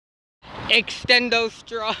Extendo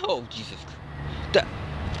straw. Oh, Jesus.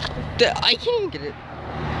 I can't even get it.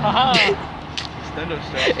 Extendo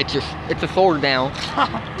straw. It's a sword now.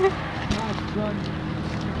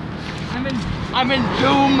 I'm in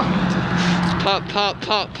doom. Pop, pop,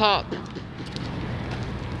 pop, pop.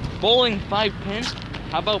 Bowling 5 pin.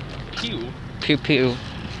 How about pew? Pew, pew.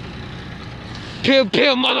 Pew,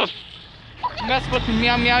 pew, mother. Mess with me,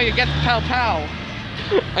 meow meow, you get the pow pow.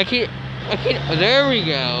 I can't, there we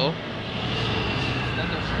go.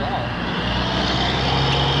 Extendo straw.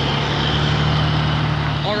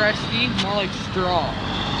 RSD, more like straw.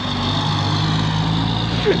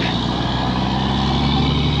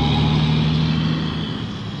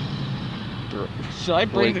 Should I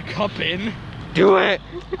bring the cup in? Do it.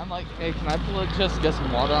 I'm like, hey, can I just get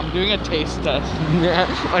some water? I'm doing a taste test. Yeah,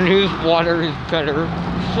 on whose water is better.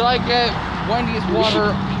 Should I get Wendy's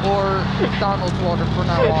water or McDonald's water from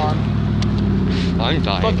now on? I'm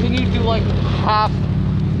dying. But can you do like half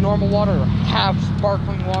normal water or half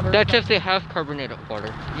sparkling water? That's just a half carbonated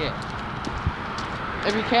water. Yeah.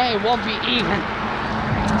 If you can't, it won't be even.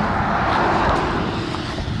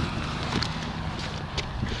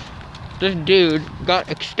 This dude got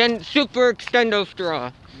super extendo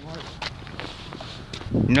straw. What?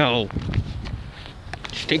 No.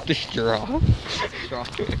 Just take the straw. Straw.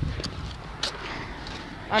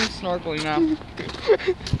 I'm snorkeling now.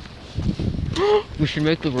 We should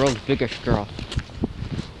make the world's biggest straw.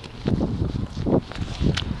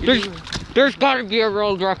 There's gotta be a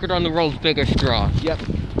world record on the world's biggest straw. Yep.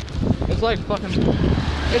 It's like fucking...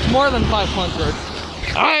 It's more than 500.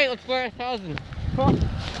 Alright, let's wear 1,000. Come on.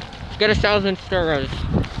 Get 1,000 straws.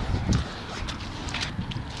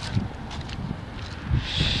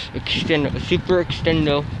 Super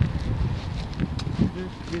extendo.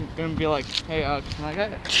 You're gonna be like, hey, can I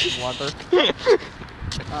get water?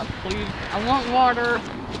 Please, I want water.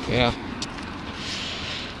 Yeah.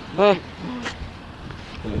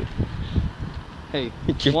 Hey,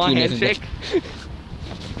 Your want penis handshake?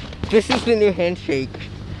 This is the new handshake.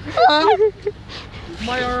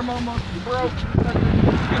 My arm almost broke.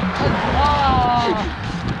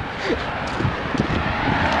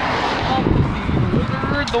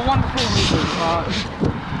 Wizard, the wonderful wizard.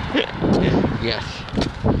 Yes.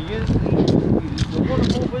 He is the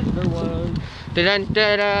wonderful wizard was. Dun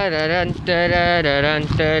dun dun dun dun dun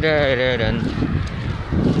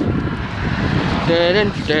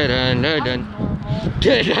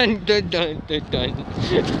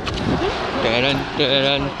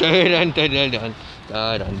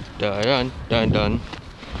dun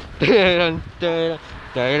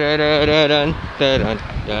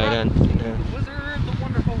Wizard, the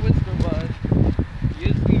wonderful wizard was. He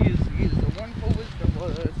is the wonderful wizard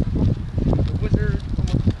was. The wizard, the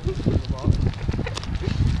wonderful wizard was.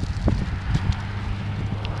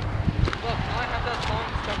 Look, now I have that song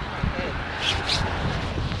stuck in my head.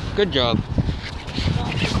 Good job. The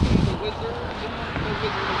wizard, the wonderful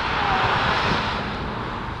wizard was.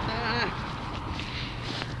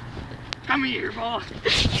 Come here, boss.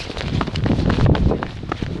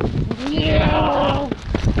 Yeah.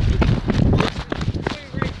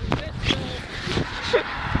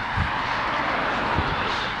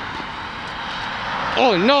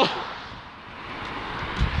 Oh no!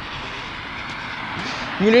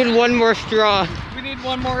 We need one more straw. We need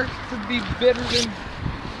one more to be bitter than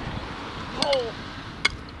coal.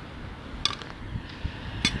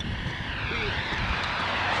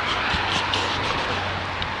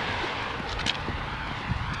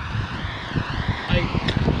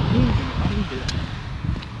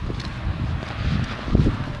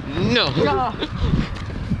 No. Yeah.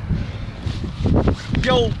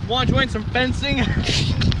 Yo, wanna join some fencing?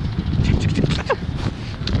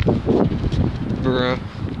 Bruh.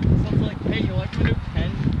 Sounds like, hey, you like my new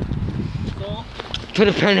pen? So, Put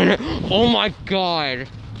a pen in it. Oh my god.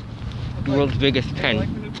 The world's biggest hey, pen. you like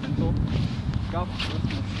my new pencil? Go.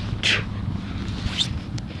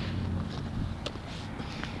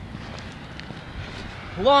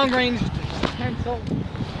 Long range pencil.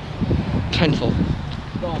 Pencil.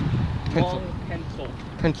 Long Pencil. pencil.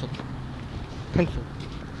 Pencil. Pencil.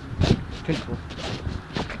 Pencil.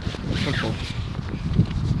 Pencil.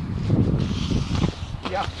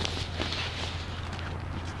 Yeah.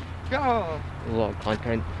 Go. A lot of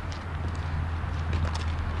content.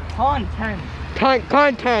 Content.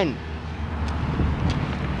 Content!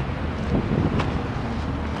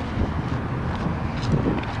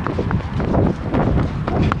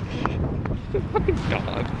 Fucking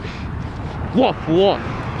dog. Woof, woof.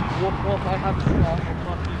 Woof woof, I have a strong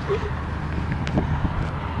puppy.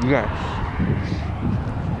 Yes.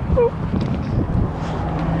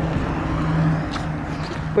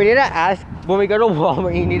 We need to ask, when we go to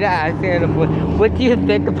Walmart, you need to ask him, what do you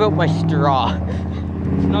think about my straw?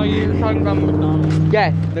 No, you're talking about McDonald's.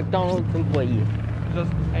 Yes, McDonald's employee.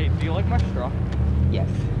 Just, hey, do you like my straw? Yes.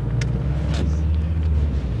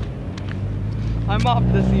 I'm off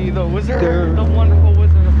to see the wizard, the wonderful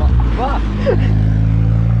Wizard of Oz. Fuck.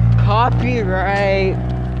 Copyright.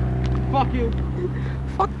 Fuck you.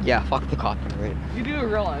 Fuck yeah, fuck the copyright. You do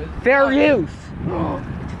realize. Fair use.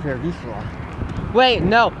 It's a fair use law. Wait,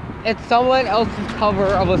 no. It's someone else's cover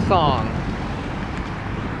of a song.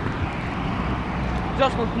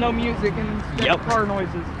 Just with no music and instead car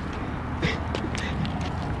noises.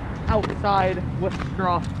 Outside with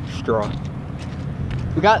straw. Straw.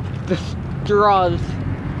 We got the straws.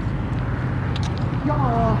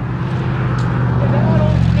 Yeah.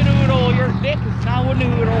 Noodle, your dick is now a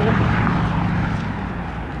noodle.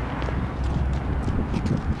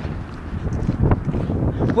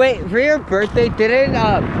 Wait, for your birthday, didn't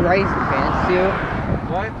Bryce pants you?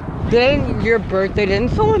 What? Didn't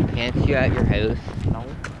someone pants you at your house? No.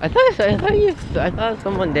 I thought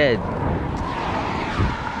someone did.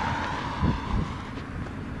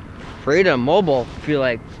 Freedom Mobile, feel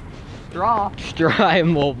like Straw. Stry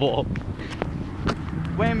Mobile.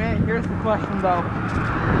 Wait a minute, here's the question though.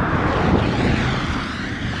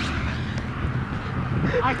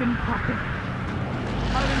 I can fucking.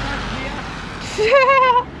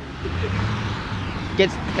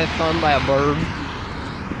 Gets pissed on by a bird.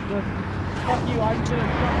 Fuck you, I'm gonna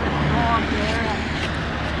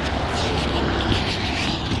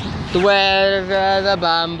The weather, the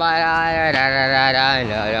bomb by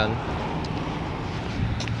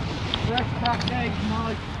fresh cracked eggs, not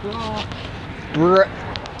like straw. Bruh.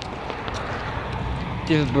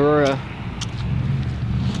 Just bruh.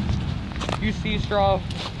 You see straw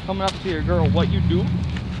coming up to your girl, what you do?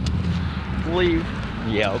 Leave.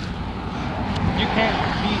 Yep. You can't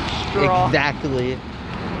beat straw. Exactly.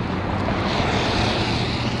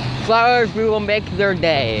 Flowers, we will make their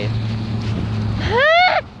day.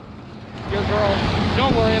 Your girl,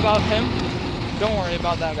 don't worry about him. Don't worry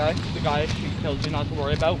about that guy. The guy she tells you not to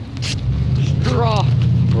worry about. Straw.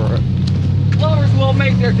 Bruh. Flowers will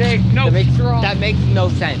make their day. No straw. That makes no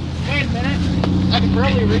sense. Wait a minute. I can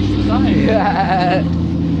barely reach the side. Yeah.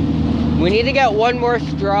 We need to get one more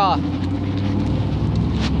straw.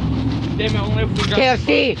 Damn it, only if we got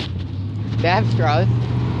KFC! They have straws.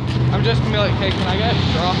 I'm just gonna be like, hey, can I get a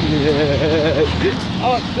straw?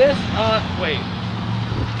 Oh, it's this? Wait.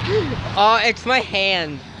 It's my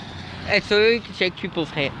hand. It's so you can shake people's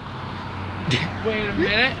hand. Wait a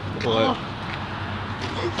minute. What?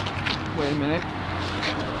 Wait a minute.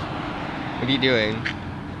 What are you doing?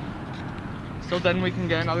 So then we can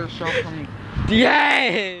get another straw from you.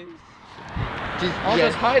 Yes! I'll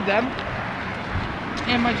just hide them.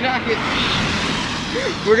 And my jacket.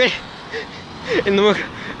 We're gonna... In the...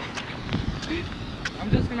 I'm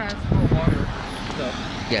just gonna ask for water. So.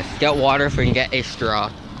 Yes, get water if we can get a straw.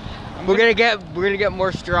 We're gonna get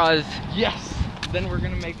more straws. Yes. Then we're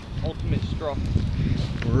gonna make ultimate straw.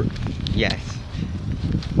 Yes.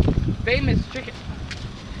 Famous chicken.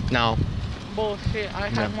 No. Bullshit. I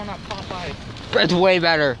had one at Popeyes. It's way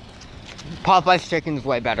better. Popeye's chicken's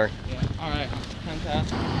way better. Yeah. All right.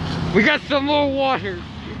 Fantastic. We got some more water.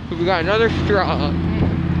 We got another straw.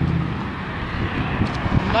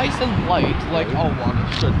 Nice and light, like all water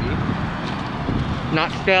should be.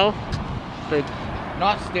 Not still. Like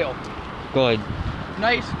Not still. good.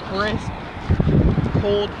 Nice, crisp,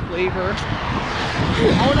 cold flavor.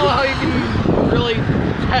 I don't know how you can really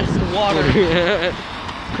test water.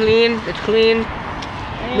 Clean. It's clean.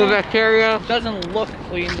 No bacteria. Doesn't look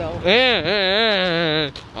clean though.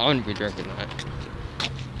 I wouldn't be drinking that.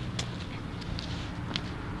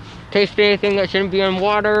 Taste anything that shouldn't be in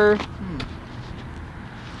water.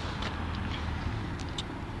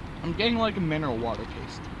 I'm getting like a mineral water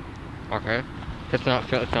taste. Okay. It's not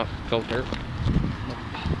filtered.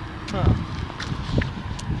 Huh.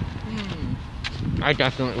 I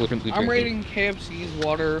definitely wouldn't be drinking. I'm rating KFC's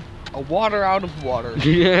water a water out of water.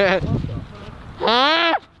 Yeah.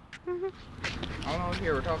 Huh? I don't know if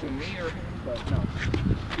you were talking to me or him, but no.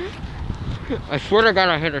 I swear to God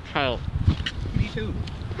I hit a child. Me too.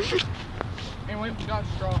 Anyway, we got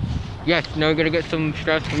straw. Yes, now we're gonna get some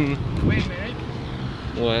straws from... Wait a minute.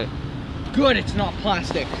 What? Good, it's not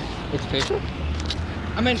plastic. It's paper?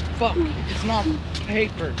 I meant fuck. It's not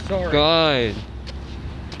paper. Sorry. God.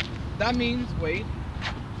 That means wait.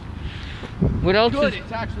 What else Good, is...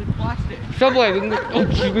 it's actually plastic. Subway, we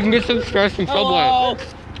can get some straws from Subway. Hello.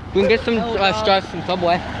 We can get some straws from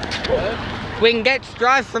Subway. What? We can get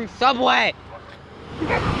straws from Subway.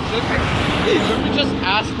 Should we just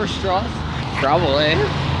ask for straws? Probably.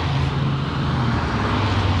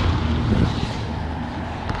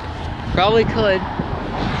 Probably could.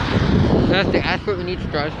 That's the ask what we need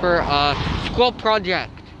straws for school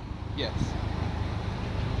project. Yes.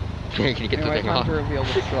 Can you get Anyway, the thing time off? to reveal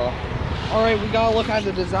the straw. Alright, we gotta look at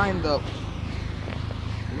the design though.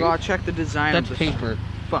 We gotta check the design That's of the paper.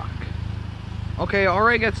 Fuck. Okay,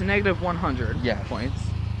 alright gets negative 100 Yes. points.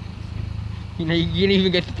 You know, you didn't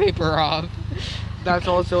even get the paper off. That's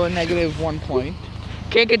also a negative 1 point.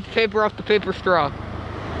 Can't get the paper off the paper straw.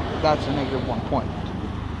 That's a negative 1 point.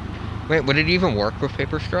 Wait, would it even work with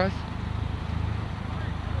paper straws?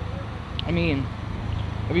 I mean,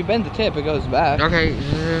 if you bend the tip, it goes back. Okay.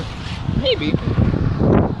 Maybe.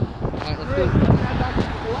 Alright, let's go.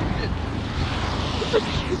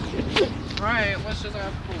 Alright, let's just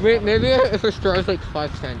have to Wait, maybe if a straw is like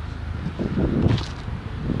 5 cents.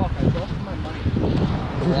 Fuck, I lost my money.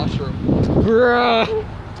 The washroom. Bruh!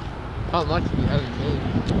 How much do you have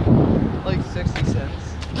made? Like 60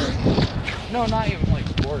 cents. No, not even like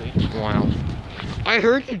 40. Wow. I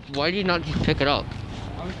heard you. Why did you not just pick it up?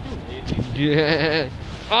 I was too lazy. Yeah.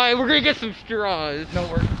 Alright, we're gonna get some straws. No,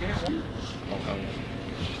 we're getting one.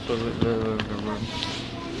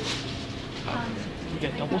 We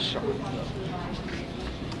get double shot.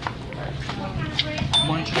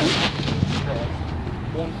 One shot.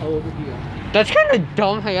 One hell of a deal. That's kind of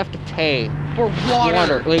dumb how you have to pay For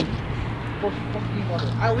water. Like, For fucking water.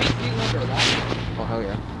 At least the water. oh hell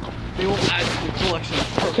yeah. They will add to the collection of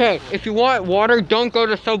products. Okay, if you want water, don't go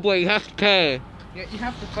to Subway. You have to pay. Yeah, you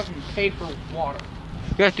have to fucking pay for water.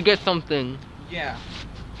 You have to get something. Yeah.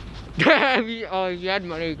 If you had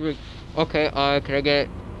money. Like, okay, can I get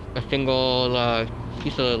a single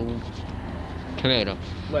piece of tomato?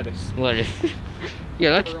 Lettuce. Lettuce.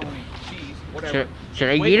 Yeah, that's. Pepperoni, cheese, whatever. Should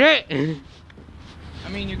I Wait. eat it? I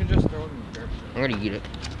mean, you can just throw it in the dirt. I'm gonna eat it.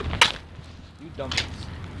 You dummies.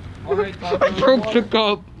 Alright, I broke the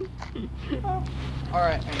cup.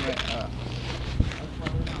 Alright, anyway, that's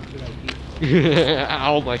probably not a good idea.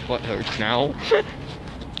 Ow, my foot hurts now.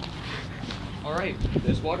 Alright,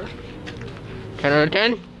 this water? 10 out of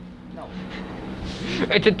 10? No.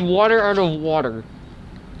 It's water out of water.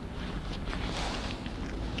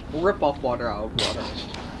 Rip off water out of water.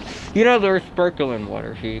 You know there's sparkling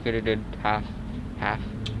water, so you could have did half.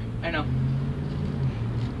 I know.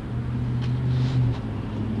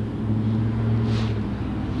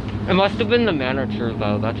 It must have been the manager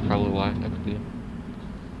though, that's probably why. That could be it.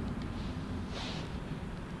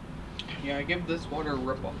 Yeah, I give this water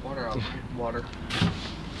rip off water out of water.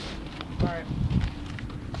 Alright.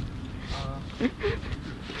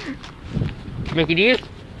 Mickey D's?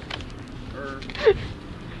 Or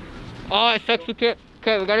Oh, it sucks we can't.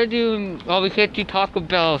 Okay, we gotta do. Oh, we can't do Taco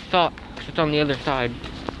Bell sauce, 'cause it's on the other side.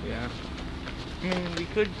 yeah. I mean, we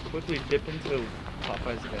could quickly dip into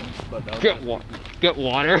Popeyes again, but that would Get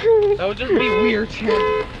water. that would just be weird.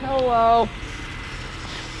 Hello.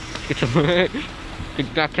 Get some.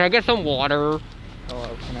 Can I get some water? Hello.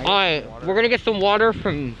 Can I get Alright, some water? we're gonna get some water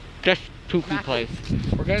from this Tuki place.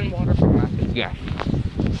 We're getting water from Macca's. Yes.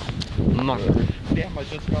 Muckers. Damn, I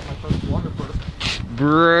just got my first water burst.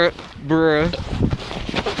 Bruh.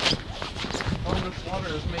 Oh, this water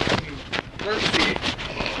is making me thirsty.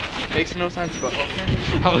 Makes no sense, but okay.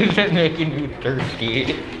 How is that making you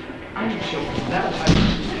thirsty? I'm joking. That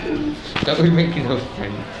That would make no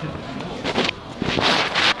sense.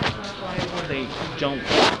 they don't.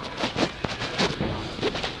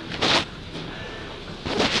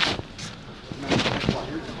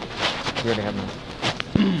 You already have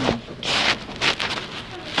them.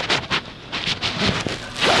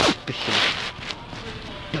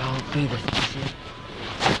 Don't be this shit.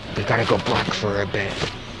 We gotta go black for a bit.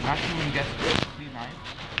 Maximum guess is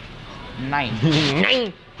 9. 9.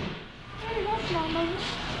 9!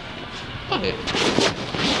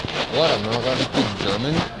 What, I'm not gonna speak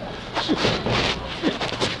German?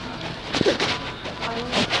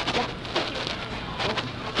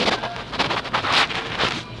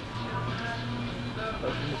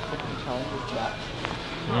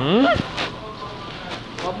 Hmm?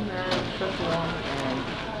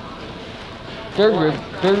 Their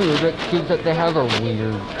Rubik cubes that they have are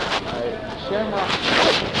weird. Shamrock.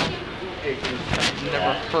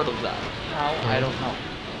 Never heard of that. How? I don't know.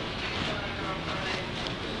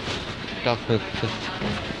 Stuff with just...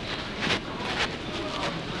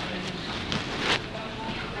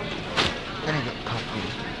 Gonna get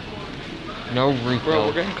coffee. No refill. Bro,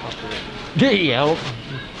 we're getting coffee. Yelp.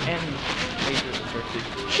 And major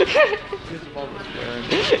restricted. Because of all this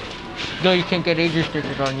swearing. No, you can't get age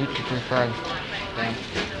restricted on YouTube for friends. Damn.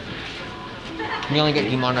 You only get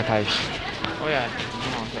demonetized. Oh yeah.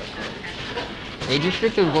 Age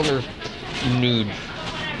restricted when there's nudes.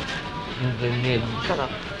 The nudes. Shut up.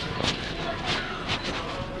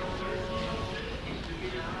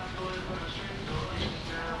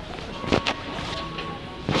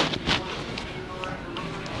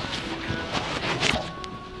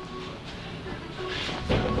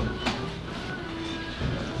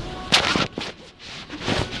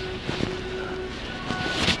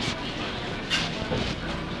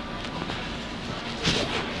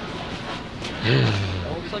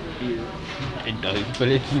 tastes like beer. It does, but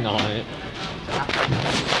it's not.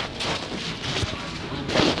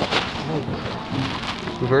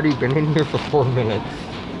 We've already been in here for 4 minutes.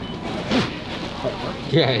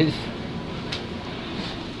 Yes.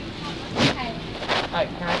 Hi,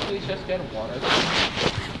 can I please just get water?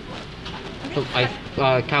 Some ice,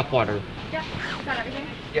 tap water. Yeah, got everything.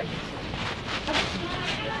 Yep.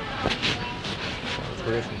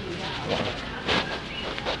 Where is he?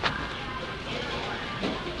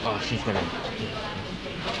 Oh, she's gonna.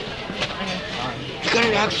 You got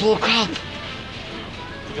an actual cup.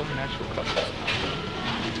 You got an actual cup.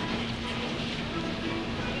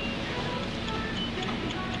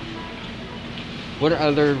 What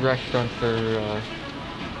other restaurants are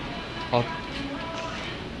called?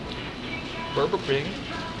 Burger King.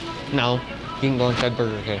 No, you can go inside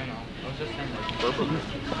Burger King. I know. I was just saying like Burger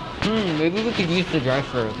King. Maybe we could use the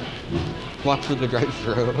drive-thru. Walk through the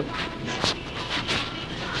drive-thru.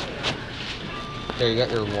 There, you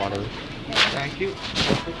got your water. Thank you.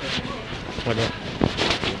 What is?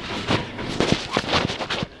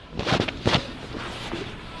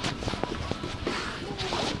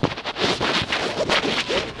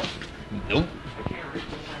 Nope.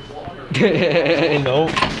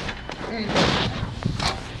 Nope.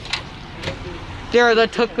 There,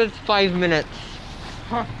 that took us 5 minutes.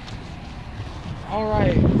 Huh.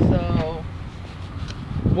 Alright, so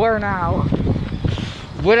where now?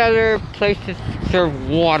 What other places serve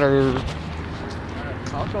water?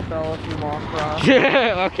 Taco Bell if you want,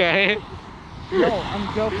 bro. Okay. No,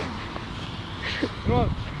 I'm joking. You know what?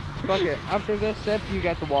 Fuck it. After this sip, you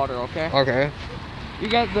get the water, okay? Okay. You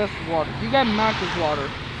get this water. You get Max's water.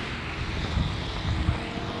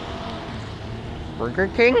 Burger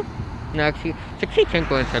King? No, actually, can't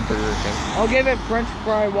go inside Burger King. I'll give it French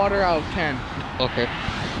fry water out of 10. Okay.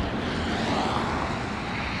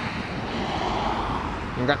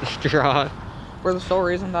 I got the straw. For the sole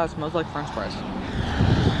reason that it smells like French fries.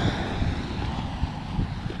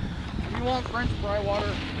 If you want French fry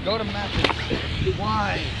water, go to Max's.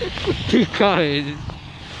 Why? Because.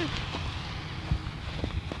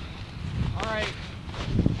 Alright.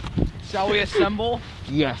 Shall we assemble?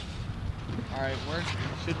 Yes. Alright, where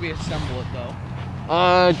should we assemble it though?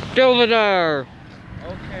 It's over there.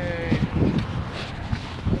 Okay.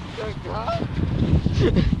 Let's go.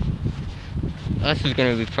 This is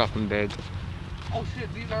gonna be fucking big. Oh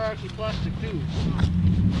shit, these are actually plastic too.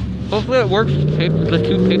 Hopefully it works. The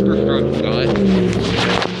 2 paper straws we got.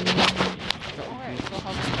 Alright, so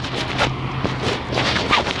how many?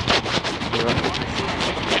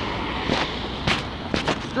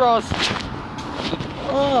 Straws.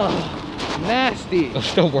 Ugh, nasty. It'll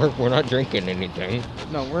still work. We're not drinking anything.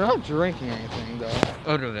 No, we're not drinking anything though.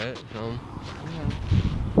 Out of it, so. Yeah.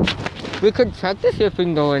 We could check to see if we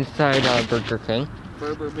can go inside Burger King.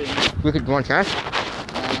 Burger King. We could want to check.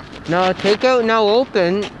 No, takeout now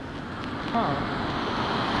open. Huh.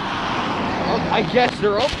 Well, I guess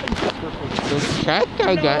they're open. Let's check,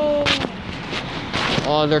 I guess.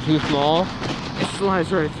 Oh, they're too small. It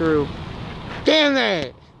slides right through. Damn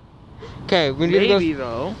it! Okay, we need Maybe to go.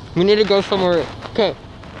 though. We need to go somewhere. Okay.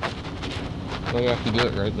 Well, yeah, if you do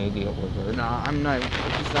it right, maybe it will work. Nah, I'm not.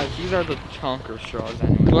 These are the chunker straws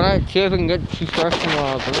anyway. Do you want to see if we can get 2 straws from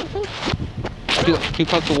Burger King? 2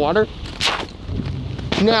 cups of water?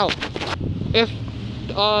 Now, if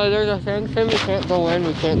there's a thing saying we can't go in,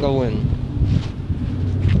 we can't go in.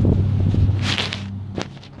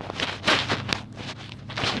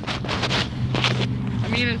 I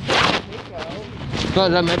mean, it's takeout. So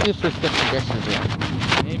that might be for special dishes,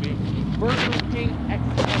 yeah. Maybe. Burger King XL.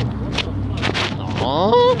 What the fuck?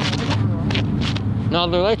 Aww. No,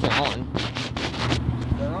 the lights are on.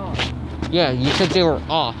 They're on. Yeah, you said they were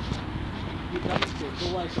off. You got to the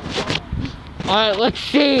lights are on. Alright, let's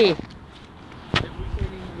see. If we can't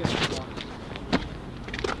even get the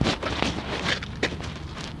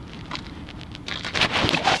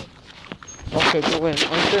water. Okay, go in.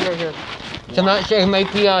 I'm sitting right here. So I'm not sure. It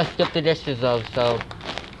might be skip the dishes though. So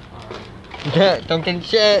don't get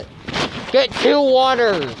shit. Get 2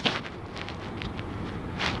 waters.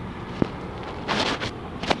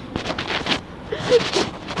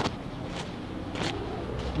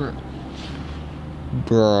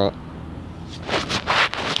 Bruh.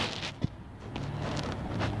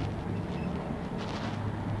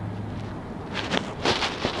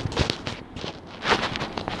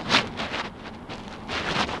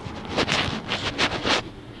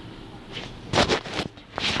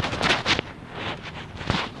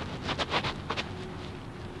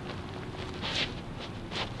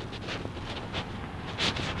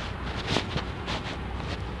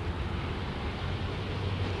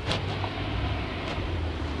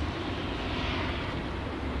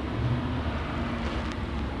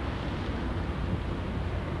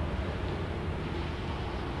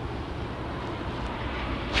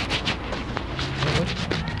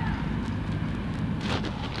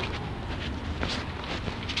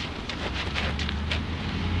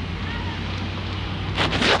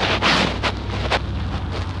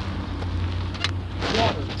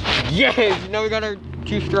 Yes! Now we got our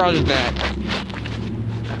 2 straws back.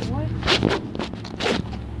 What?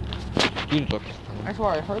 You look. I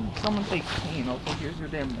swear, I heard someone say cane. Okay, here's your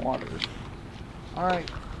damn water. Alright.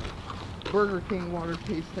 Burger King water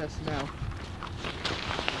taste test now.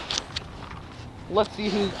 Let's see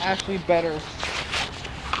who's actually better.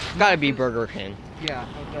 Gotta be Burger King. Yeah,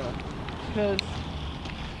 because,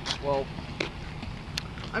 well,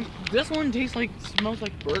 this one tastes like, smells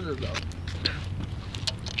like burger though.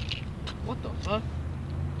 What the fuck?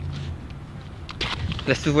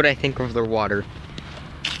 This is what I think of their water.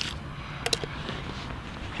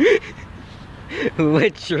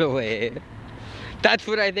 Literally. That's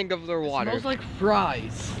what I think of their water. It smells like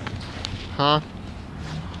fries. Huh?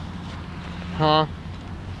 Huh?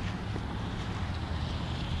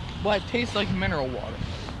 But it tastes like mineral water.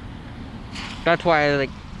 That's why I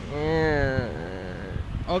like.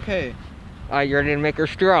 Okay. You ready to make her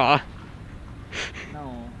straw?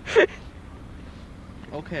 No.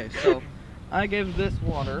 Okay, so I give this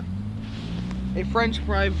water a French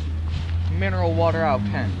fry mineral water out of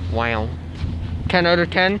 10. Wow. 10 out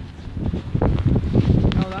of 10?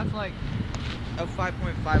 No, that's like a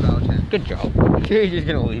 5.5 out of 10. Good job. You're just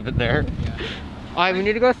gonna leave it there. Yeah. Alright, we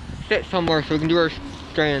need to go sit somewhere so we can do our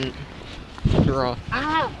straw.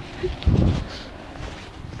 Ah!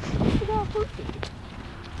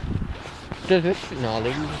 Does this? No,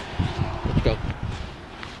 let's go.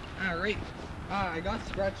 Alright. I got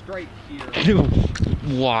scratched right here.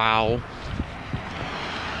 Wow.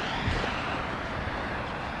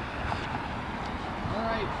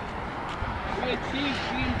 Alright. We achieved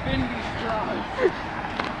the infinity straws.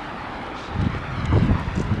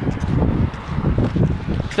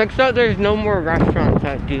 Sucks that there's no more restaurants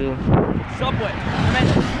that do. Subway. I meant,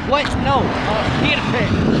 what? No. Pita Pit.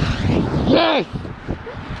 Yes!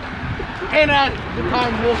 And at the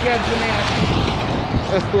time, we'll get bananas.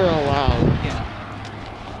 If we're allowed. Yeah.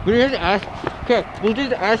 We just ask. Okay, we'll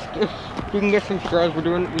just ask if we can get some straws. We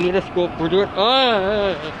need a scoop. We're doing.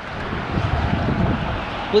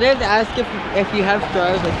 We'll have to ask if you have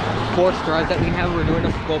straws, like 4 straws that we have. We're doing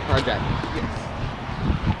a school project. Yes.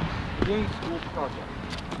 We're doing a school project.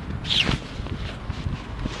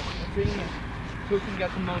 Seeing who can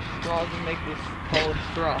get the most straws and make this college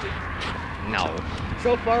straw. No.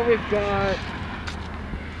 So far, we've got.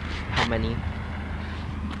 How many?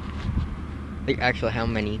 Like, actually, how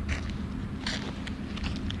many?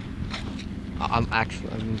 I'm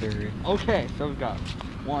very. Okay, so we've got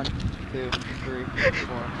 1, 2, 3,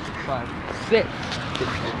 4, 5, 6.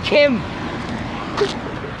 Kim!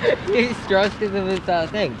 These straws because of his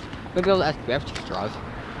thing. Maybe I'll ask if we have 2 straws.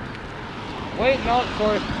 Wait, no,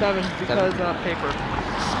 sorry, 7 because paper.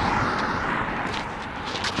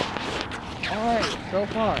 Alright, so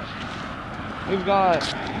far. We've got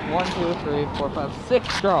 1, 2, 3, 4, 5,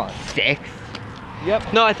 6 straws. 6?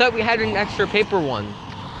 Yep. No, I thought we had an extra paper one.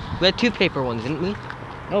 We had 2 paper ones, didn't we?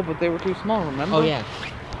 No, but they were too small, remember? Oh, yeah.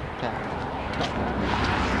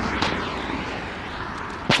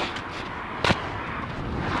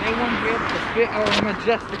 They won't be able to fit our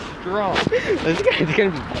majestic straw. This guy's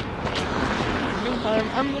gonna be. Meantime,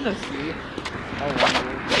 I'm gonna see.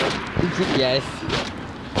 Yes.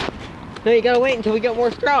 No, you gotta wait until we get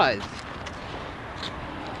more straws.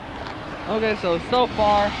 Okay, so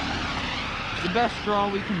far, the best straw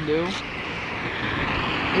we can do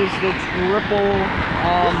is the triple,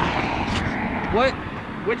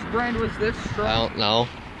 which brand was this straw? I don't know.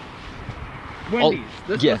 Wendy's.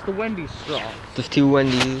 This yeah. was the Wendy's straw. There's 2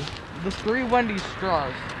 Wendy's. The 3 Wendy's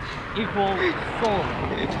straws equal soul.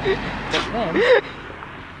 But then,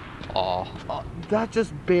 Oh. that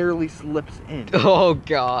just barely slips in. Oh,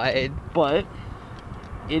 God. But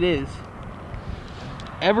it is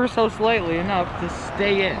ever so slightly enough to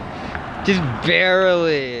stay in. Just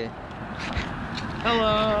barely.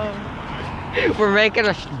 Hello. We're making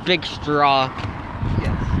a big straw.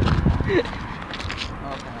 Yes. Okay.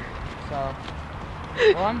 So,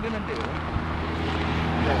 what I'm gonna do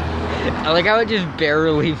I like how it just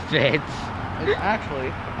barely fits. is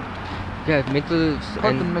actually Yeah, make the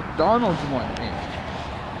put the McDonald's one in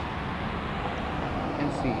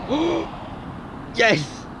and see.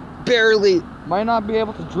 Yes, barely. Might not be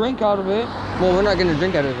able to drink out of it. Well, we're not gonna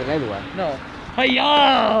drink out of it anyway. No.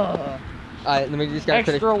 Hiya! Alright, let me just get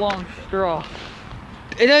Extra long straw.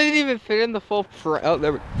 It doesn't even fit in the full oh,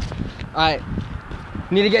 there we Alright.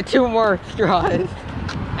 Need to get 2 more straws.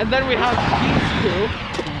 And then we have these 2.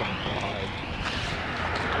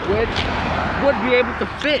 Which would be able to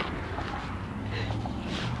fit.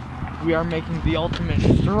 We are making the ultimate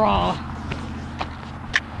straw.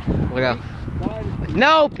 Look out.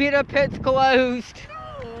 No, Pita Pit's closed.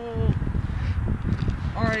 No.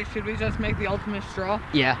 Alright. Alright, should we just make the ultimate straw?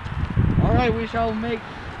 Yeah. Alright, we shall make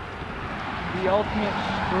the ultimate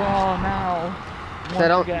straw now.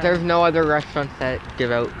 So there's no other restaurants that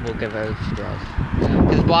will give out straws.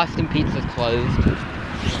 Because Boston Pizza's closed.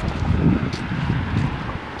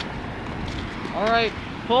 Alright,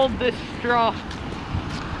 hold this straw.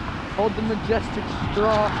 Hold the majestic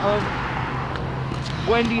straw of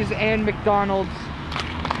Wendy's and McDonald's.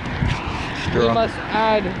 Straw. We must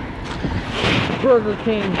add Burger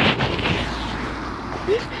King.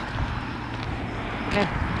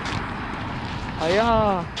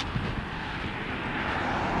 Hiya.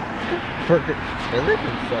 Burger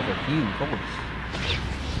King straws are huge.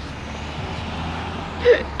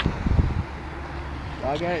 I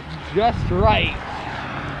got it just right.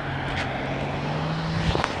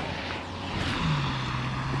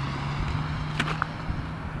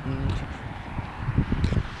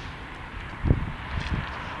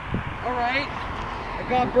 Alright, I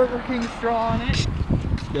got Burger King straw on it.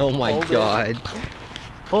 Oh my god.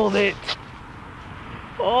 Hold it.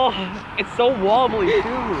 Oh, it's so wobbly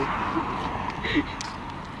too.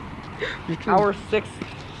 Our sixth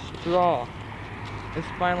straw is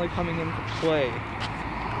finally coming into play.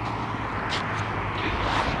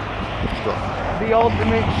 The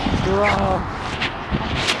ultimate straw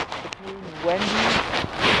between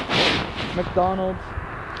Wendy's, McDonald's,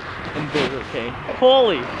 and Burger King.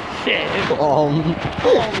 Holy shit! Holy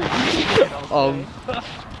shit!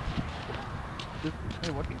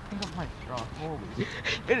 Hey, what do you think of my straw? Holy,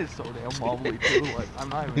 it is so damn wobbly too. Like, I'm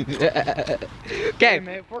not even. Okay,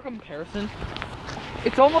 man, for comparison,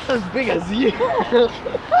 it's almost as big as you.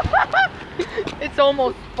 It's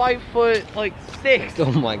almost 5'6".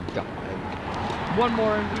 oh my god. One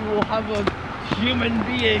more and we will have a human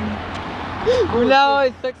being. No,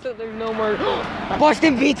 it's 6 that there's no more.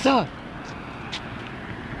 Boston Pizza!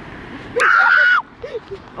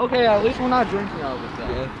 Okay, at least we're not drinking out of it though.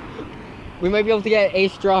 Yeah. We might be able to get a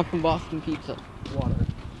straw from Boston Pizza. Water.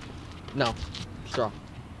 No, straw.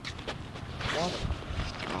 Water.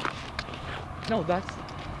 No, that's...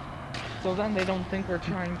 So then they don't think we're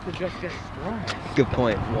trying to just get straws. Good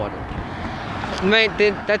point, water. Mate,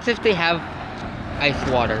 that's if they have iced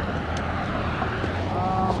water.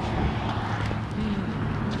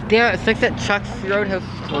 Damn it, 6 at Chuck's Roadhouse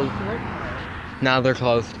is closed. Now they're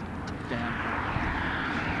closed. Damn.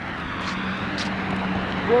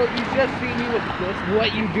 Well, you just see me with this. What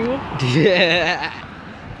you do? Yeah.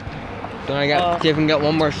 Don't I see if we can get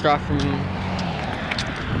one more straw from...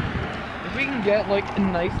 If we can get like a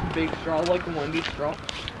nice big straw, like a Wendy's straw.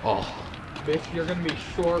 Oh. Bitch, you're gonna be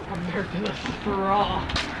short compared to the straw.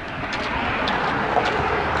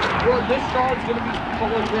 Well, this straw is gonna be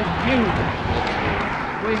taller than you.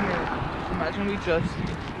 Wait a minute. Imagine we just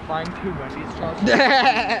find 2 Wendy's straws.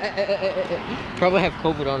 Probably have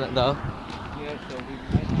COVID on it though. Yeah, so we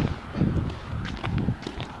might.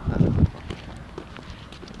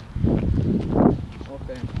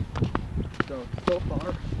 Okay. So far,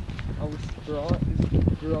 our straw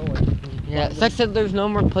is growing. Yeah, Sex said there's no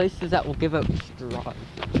more places that will give out straws.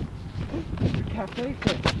 The cafe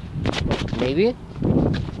thing. Maybe?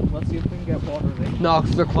 Let's see if we can get water there. No,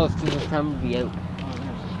 because they're close to the time to be out.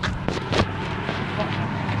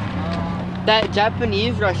 That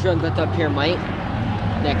Japanese restaurant that's up here might.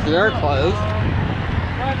 Next, they're closed.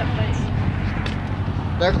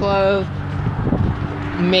 They're closed.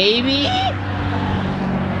 Maybe?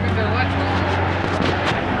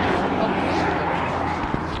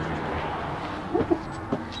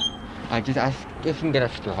 I just asked if we can get a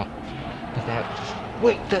straw.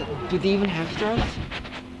 Wait, do they even have straws?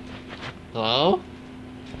 Hello?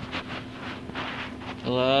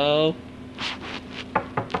 Hello?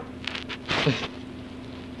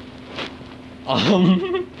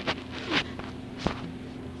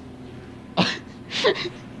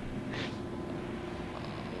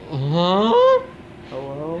 Hello?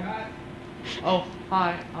 Oh, hi,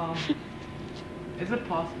 is it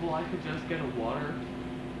possible I could just get a water?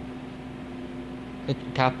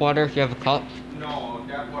 Tap water if you have a cup? No,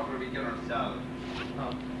 tap water we cannot sell.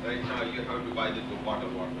 Oh. Right now you have to buy the water.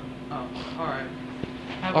 Oh, alright.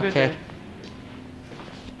 Have a good day.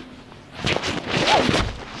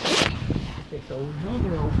 Okay, so now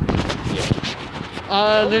they're open.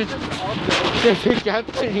 There's a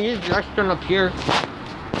Japanese restaurant up here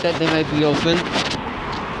that they might be open.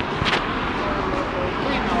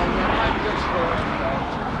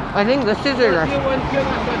 I think this is a restaurant.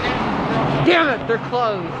 Damn it, they're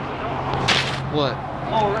closed. What?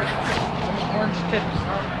 Oh, right. Orange tips.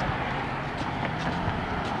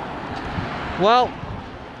 Well,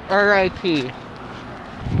 R.I.P.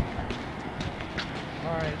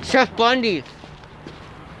 Alright. Chef Bundy's.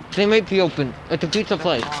 They might be open. It's a pizza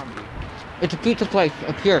place. It's a pizza place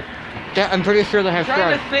up here. I'm pretty sure they have I'm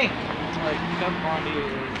trying straws. to think. Like, Chef Bondi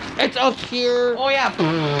is... It's up here. Oh, yeah.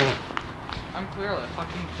 I'm clearly a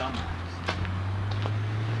fucking dumbass.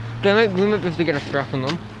 We might be able to get a straw from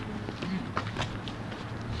them.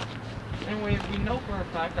 Anyway, we know for a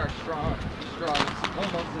fact our straw is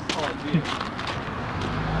almost as tall as you.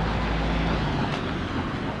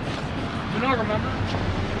 You know, remember?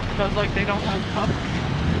 Because, like, they don't have cups.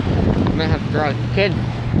 We might have straws. Kids.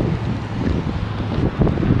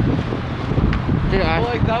 Well,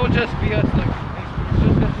 like, that would just be us, like,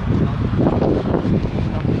 just get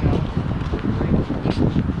something else.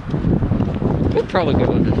 We'll probably go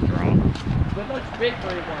with this straw. But that's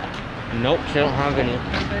bakery one. Nope, they don't have any.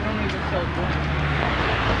 They don't even sell drinks.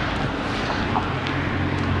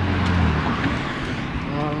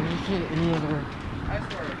 Let me see any other. I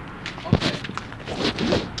swear. Okay.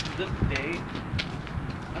 This day.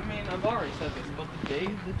 I mean, I've already said this, but the day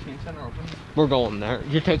the teen center opens. We're going there.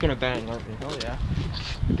 You're taking a bang, aren't you? Oh yeah.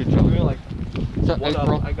 Good job. We're like, So what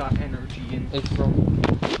April. up? I got energy in. April.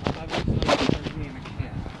 I got some energy in a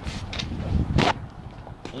can.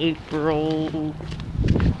 April.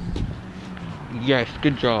 Yes,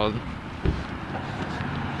 good job.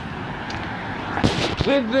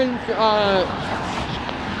 We've been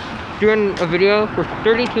doing a video for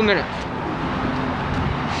 32 minutes.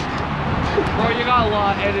 Bro, you got a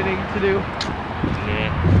lot of editing to do.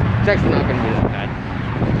 Yeah. It's actually not gonna be that bad.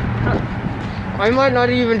 I might not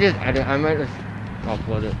even just edit, I might just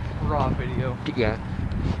upload it. Raw video. Yeah.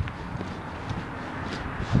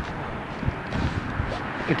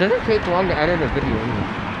 It doesn't take long to edit a video anyway.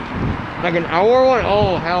 Like an hour one?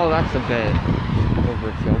 Oh hell, that's a bit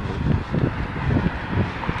overkill.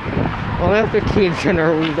 Only if the teen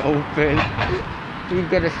center was open. You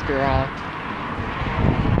get a straw.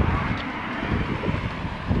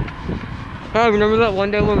 Oh, remember that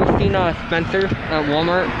one day when we seen Spencer at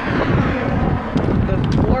Walmart?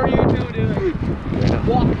 What are you two doing?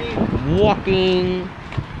 Yeah. Walking.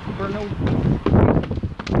 For no...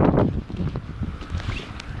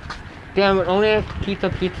 Damn it, only if Pizza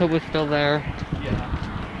was still there.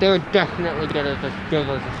 Yeah. They would definitely give us a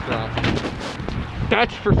straw.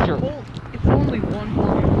 That's for sure. Well, it's only one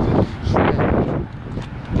point.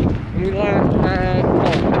 We left at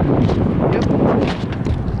home. Yep.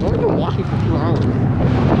 We've been walking for 2 hours.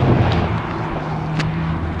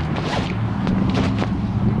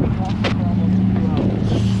 We've been walking for almost 2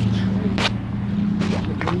 hours.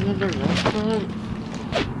 Any other restaurant?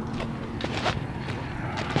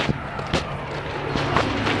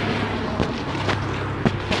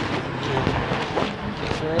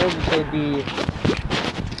 Where would be?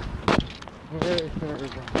 Where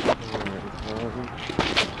is that?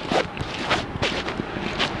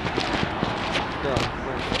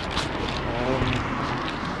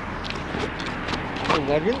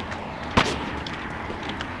 Legend?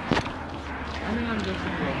 I mean, I'm just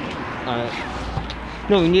Alright.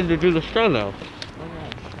 No, we need to do the straw though.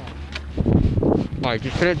 Alright,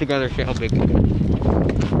 just put it together, see how big it is.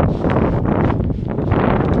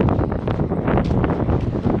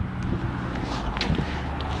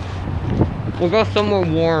 We'll go somewhere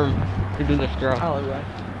warm to do the straw. Alleyway.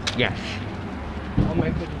 Yes. I'll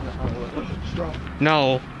make it in the alleyway. Straw.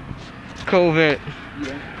 No. COVID.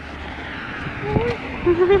 Yeah.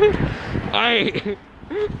 Alright.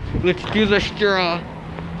 Let's do the straw.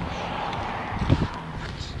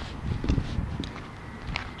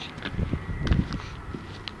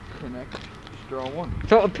 Connect. Straw one.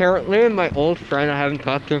 So apparently my old friend, I haven't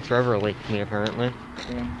talked to him forever, liked me apparently.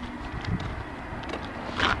 Yeah.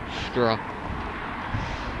 Straw.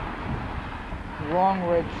 Wrong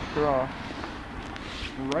red straw.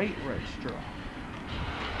 Right red straw.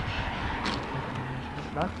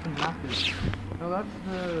 That's the Macca's. No, that's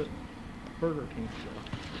the Burger King straw.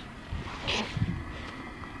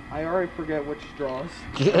 I already forget which straws.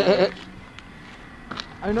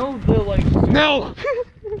 I know the like. No!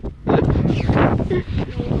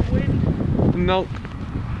 Milk.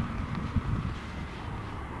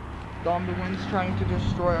 Dom the Wind's trying to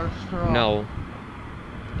destroy our straw. No.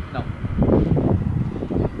 No.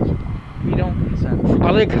 We don't consent.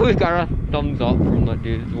 I like how we got a thumbs up from the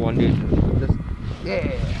dude, one dude. Just,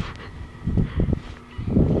 Yeah.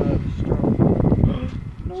 Straw.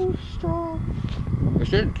 No straw. I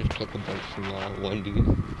should just took a bunch from one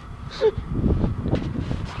dude.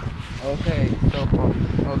 Okay, so far.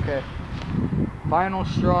 Okay. Final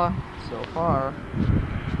straw so far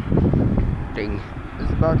Ding. is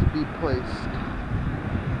about to be placed.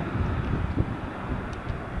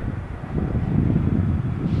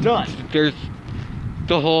 Done. There's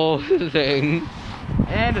the whole thing.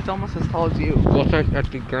 And it's almost as tall as you. Well, that's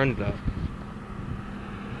the ground though.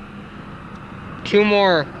 2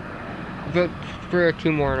 more. But 3 or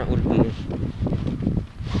 2 more and it would be.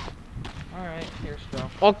 Alright, here's Joe.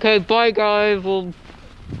 Okay, bye guys.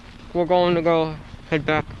 We're going to go head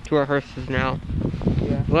back to our horses now.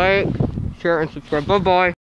 Yeah. Like, share, and subscribe. Bye bye.